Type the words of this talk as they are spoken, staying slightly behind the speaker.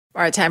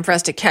All right, time for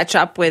us to catch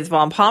up with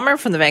Vaughn Palmer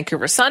from the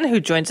Vancouver Sun, who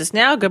joins us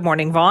now. Good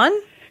morning, Vaughn.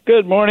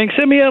 Good morning,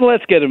 Simeon.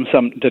 Let's get him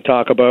something to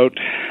talk about.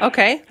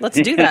 Okay, let's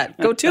do that.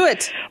 Go to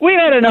it. We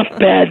had enough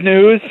bad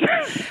news.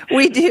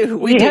 We do.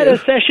 We had a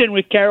session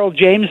with Carol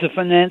James, the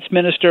finance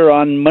minister,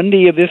 on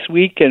Monday of this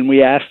week, and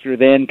we asked her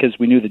then, because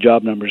we knew the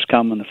job numbers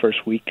come in the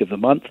first week of the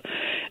month,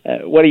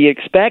 what do you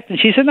expect? And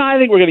she said, no, I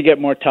think we're going to get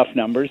more tough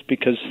numbers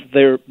because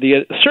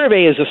the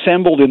survey is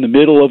assembled in the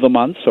middle of the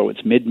month, so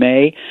it's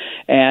mid-May.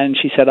 And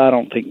she said, I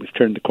don't think we've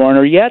turned the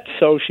corner yet.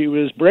 So she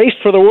was braced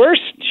for the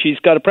worst. She's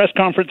got a press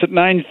conference at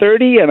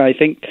 9:30, and I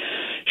think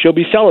she'll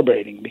be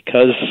celebrating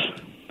because,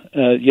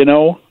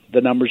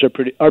 the numbers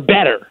are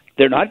better.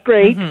 They're not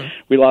great. Mm-hmm.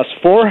 We lost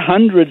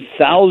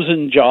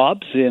 400,000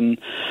 jobs in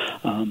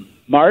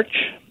March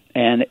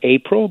and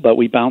April, but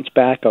we bounced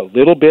back a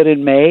little bit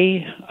in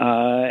May,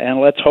 and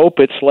let's hope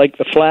it's like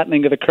the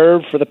flattening of the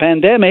curve for the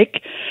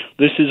pandemic.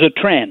 This is a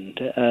trend.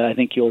 I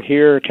think you'll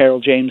hear Carol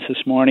James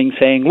this morning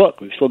saying,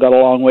 look, we've still got a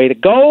long way to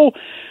go.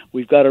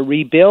 We've got to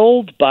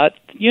rebuild, but,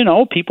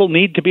 people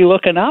need to be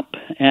looking up,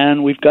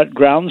 and we've got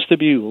grounds to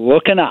be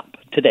looking up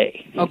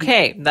today.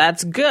 Okay,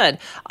 that's good.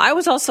 I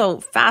was also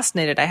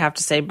fascinated, I have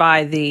to say,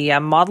 by the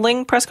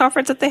modeling press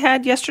conference that they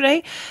had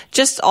yesterday.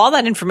 Just all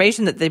that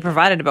information that they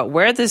provided about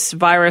where this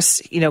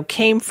virus,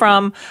 came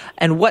from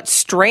and what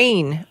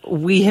strain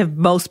we have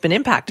most been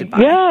impacted by.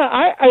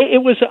 Yeah,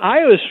 it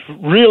was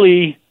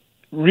really,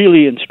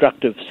 really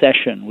instructive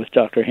session with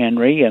Dr.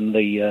 Henry and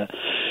the,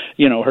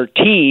 her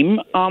team.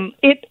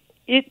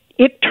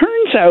 It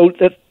turns out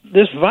that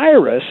this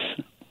virus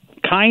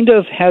kind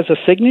of has a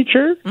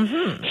signature.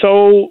 Mm-hmm.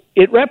 So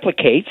it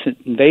replicates, it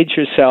invades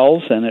your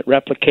cells, and it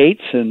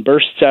replicates and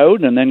bursts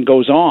out and then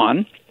goes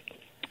on.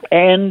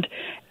 And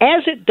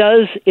as it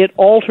does, it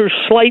alters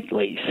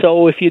slightly.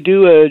 So if you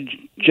do a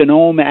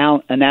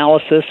genome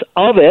analysis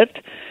of it,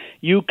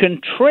 you can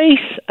trace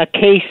a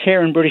case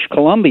here in British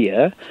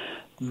Columbia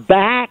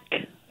back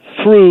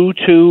through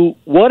to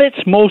what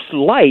it's most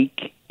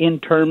like in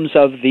terms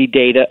of the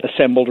data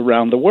assembled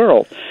around the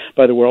world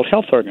by the World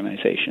Health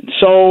Organization.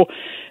 So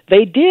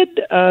they did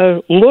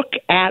look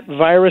at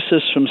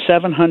viruses from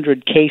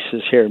 700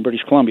 cases here in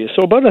British Columbia,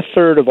 so about a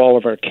third of all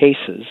of our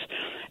cases.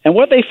 And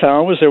what they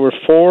found was there were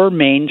four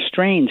main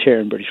strains here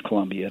in British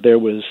Columbia. There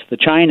was the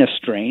China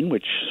strain,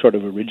 which sort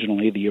of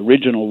originally, the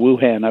original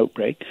Wuhan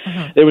outbreak.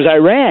 Mm-hmm. There was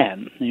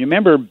Iran. You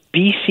remember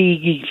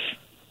BC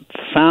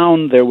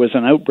found there was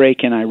an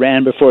outbreak in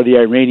Iran before the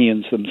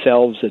Iranians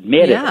themselves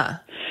admitted it.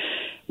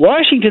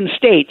 Washington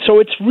State, so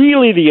it's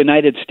really the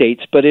United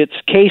States, but it's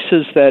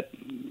cases that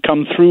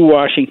come through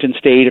Washington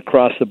State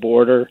across the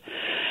border.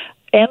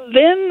 And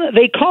then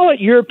they call it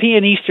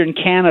European Eastern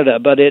Canada,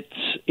 but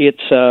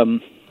it's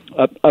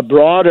a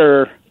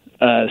broader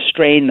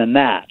strain than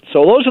that.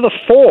 So those are the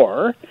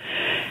four.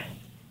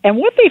 And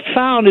what they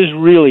found is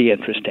really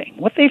interesting.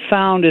 What they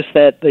found is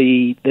that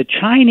the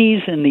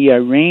Chinese and the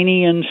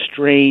Iranian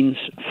strains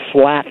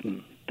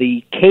flatten.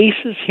 The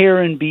cases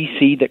here in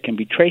BC that can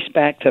be traced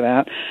back to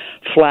that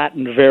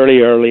flattened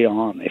very early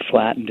on. They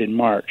flattened in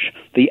March.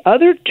 The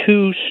other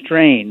two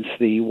strains,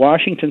 the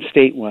Washington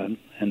State one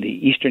and the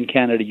Eastern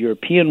Canada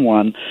European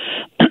one,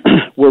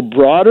 were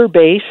broader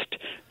based.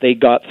 They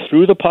got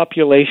through the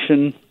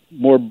population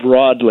more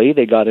broadly.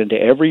 They got into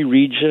every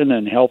region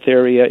and health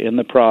area in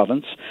the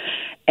province.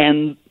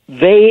 And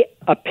they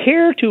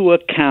appear to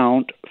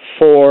account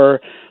for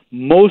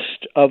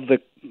most of the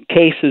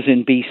cases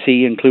in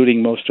BC,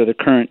 including most of the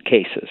current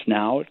cases.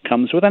 Now, it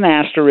comes with an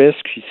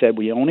asterisk. She said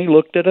we only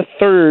looked at a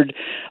third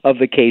of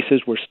the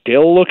cases. We're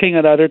still looking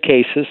at other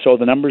cases, so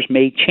the numbers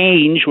may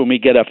change when we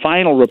get a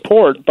final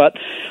report. But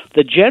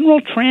the general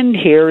trend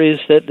here is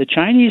that the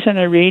Chinese and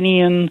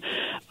Iranian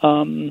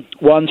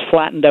ones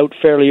flattened out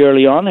fairly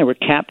early on. They were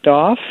capped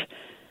off.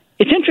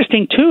 It's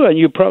interesting, too,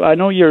 and I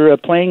know you're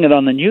playing it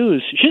on the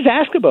news. She's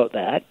asked about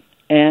that.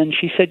 And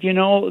she said,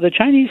 the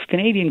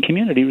Chinese-Canadian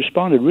community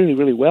responded really,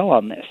 really well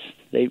on this,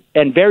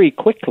 and very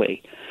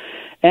quickly.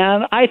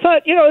 And I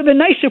thought, it'd been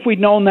nice if we'd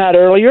known that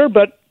earlier,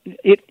 but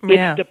it's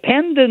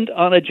dependent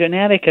on a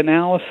genetic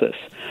analysis.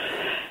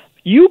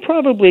 You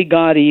probably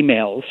got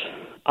emails.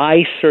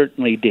 I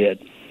certainly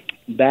did,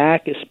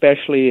 back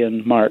especially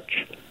in March,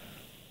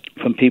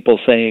 from people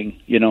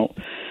saying,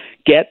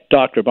 get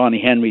Dr. Bonnie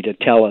Henry to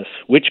tell us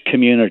which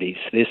communities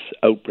this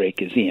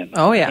outbreak is in.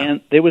 Oh, yeah. And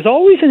there was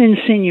always an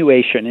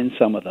insinuation in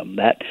some of them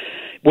that,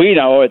 we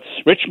know it's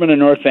Richmond and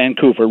North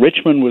Vancouver.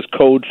 Richmond was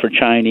code for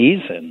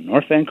Chinese, and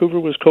North Vancouver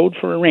was code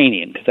for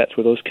Iranian, because that's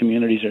where those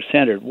communities are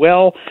centered.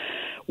 Well,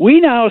 we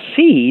now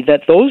see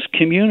that those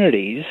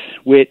communities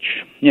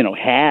which,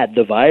 had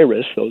the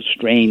virus, those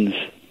strains,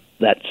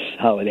 that's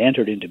how it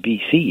entered into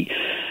BC,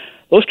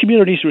 those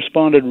communities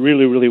responded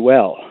really, really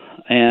well,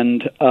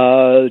 and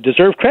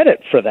deserve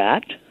credit for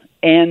that.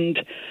 And,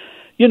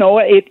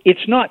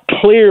 it's not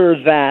clear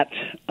that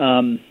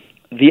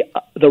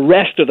the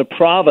rest of the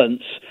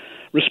province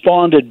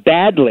responded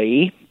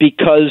badly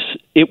because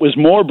it was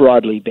more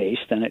broadly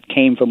based and it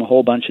came from a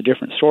whole bunch of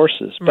different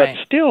sources. Right.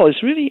 But still,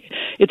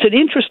 it's an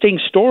interesting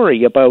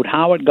story about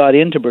how it got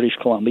into British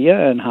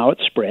Columbia and how it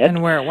spread.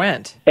 And where it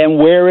went. And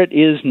where it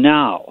is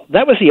now.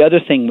 That was the other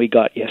thing we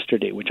got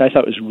yesterday, which I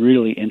thought was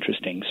really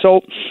interesting.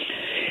 So,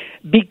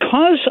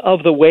 because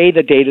of the way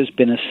the data's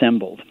been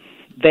assembled,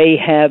 they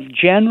have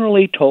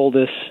generally told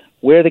us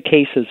where the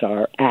cases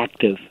are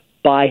active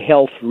by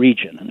health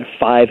region, and there are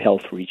 5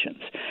 health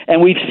regions.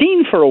 And we've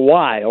seen for a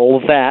while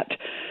that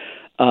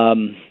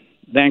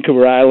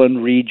Vancouver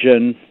Island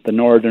region, the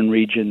northern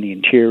region, the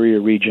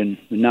interior region,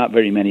 not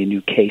very many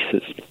new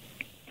cases.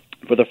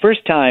 For the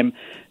first time,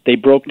 they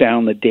broke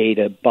down the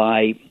data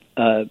by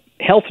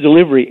health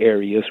delivery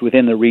areas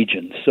within the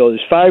regions. So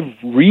there's 5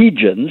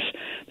 regions,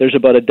 there's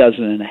about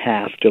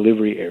 12.5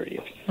 delivery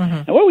areas. Mm-hmm.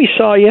 And what we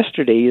saw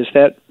yesterday is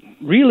that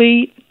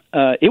really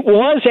it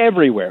was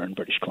everywhere in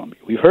British Columbia.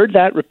 We've heard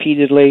that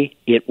repeatedly.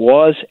 It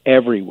was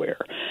everywhere.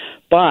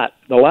 But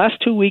the last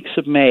 2 weeks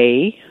of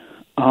May,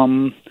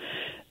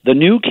 the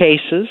new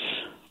cases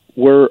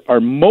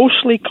are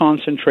mostly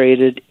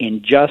concentrated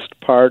in just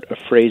part of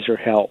Fraser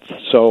Health.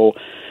 So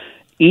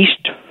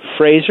East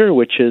Fraser,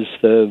 which is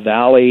the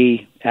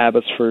Valley,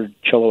 Abbotsford,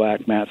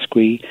 Chilliwack,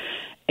 Matsqui,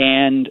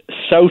 and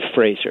South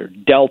Fraser,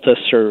 Delta,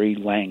 Surrey,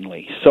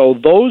 Langley. So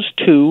those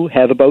 2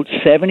 have about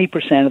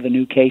 70% of the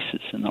new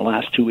cases in the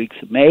last 2 weeks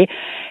of May.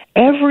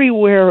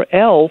 Everywhere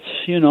else,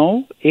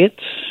 it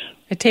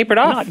tapered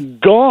off.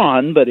 Not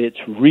gone, but it's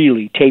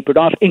really tapered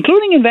off,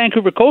 including in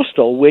Vancouver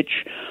Coastal,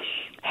 which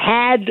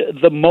had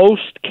the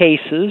most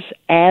cases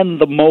and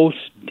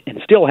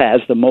still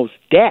has the most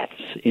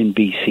deaths in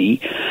BC.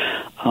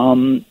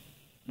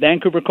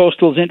 Vancouver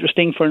Coastal is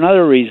interesting for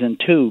another reason,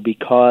 too,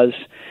 because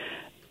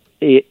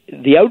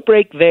the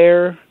outbreak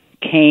there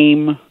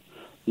came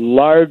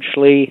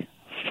largely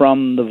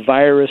from the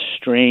virus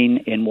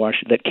strain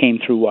that came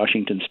through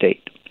Washington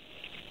State.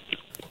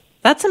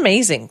 That's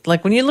amazing.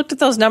 Like when you looked at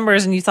those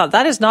numbers and you thought,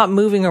 that is not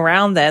moving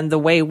around then the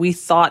way we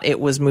thought it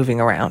was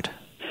moving around.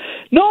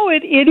 No,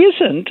 it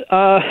isn't.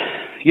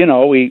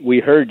 We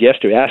heard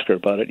yesterday, asked her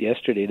about it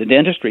yesterday, the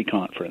dentistry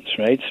conference,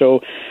 right?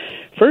 So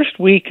first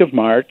week of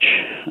March,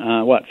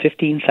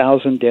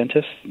 15,000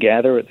 dentists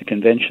gather at the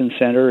convention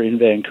center in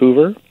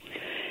Vancouver.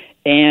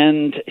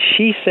 And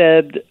she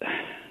said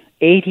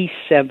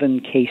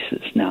 87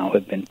 cases now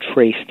have been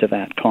traced to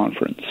that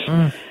conference.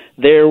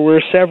 There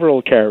were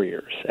several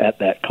carriers at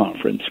that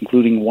conference,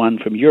 including one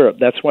from Europe.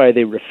 That's why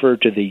they refer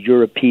to the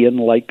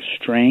European-like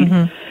strain.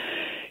 Mm-hmm.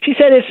 She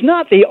said it's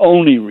not the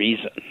only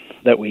reason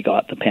that we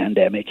got the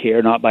pandemic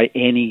here, not by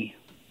any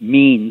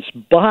means,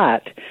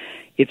 but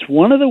it's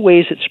one of the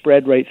ways it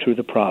spread right through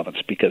the province,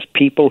 because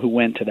people who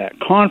went to that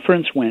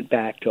conference went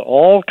back to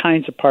all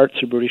kinds of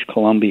parts of British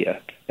Columbia.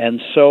 And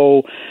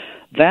so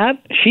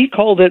she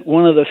called it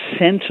one of the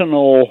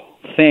sentinel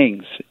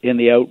things in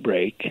the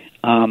outbreak.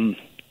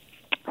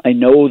 I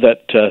know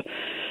that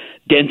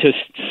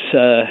dentists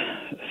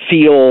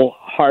feel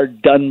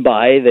hard done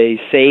by. They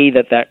say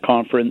that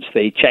conference,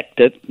 they checked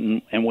it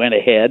and went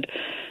ahead.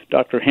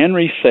 Dr.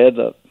 Henry said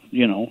that,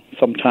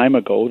 some time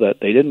ago that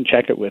they didn't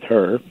check it with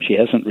her. She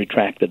hasn't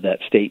retracted that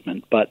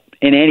statement. But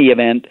in any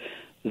event,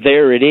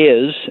 there it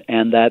is,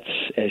 and that's,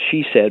 as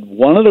she said,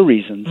 one of the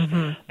reasons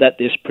that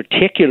this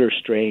particular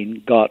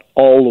strain got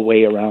all the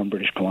way around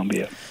British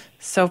Columbia.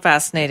 So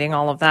fascinating,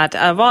 all of that.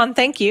 Vaughn,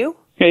 thank you.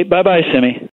 Okay, bye-bye, Simi.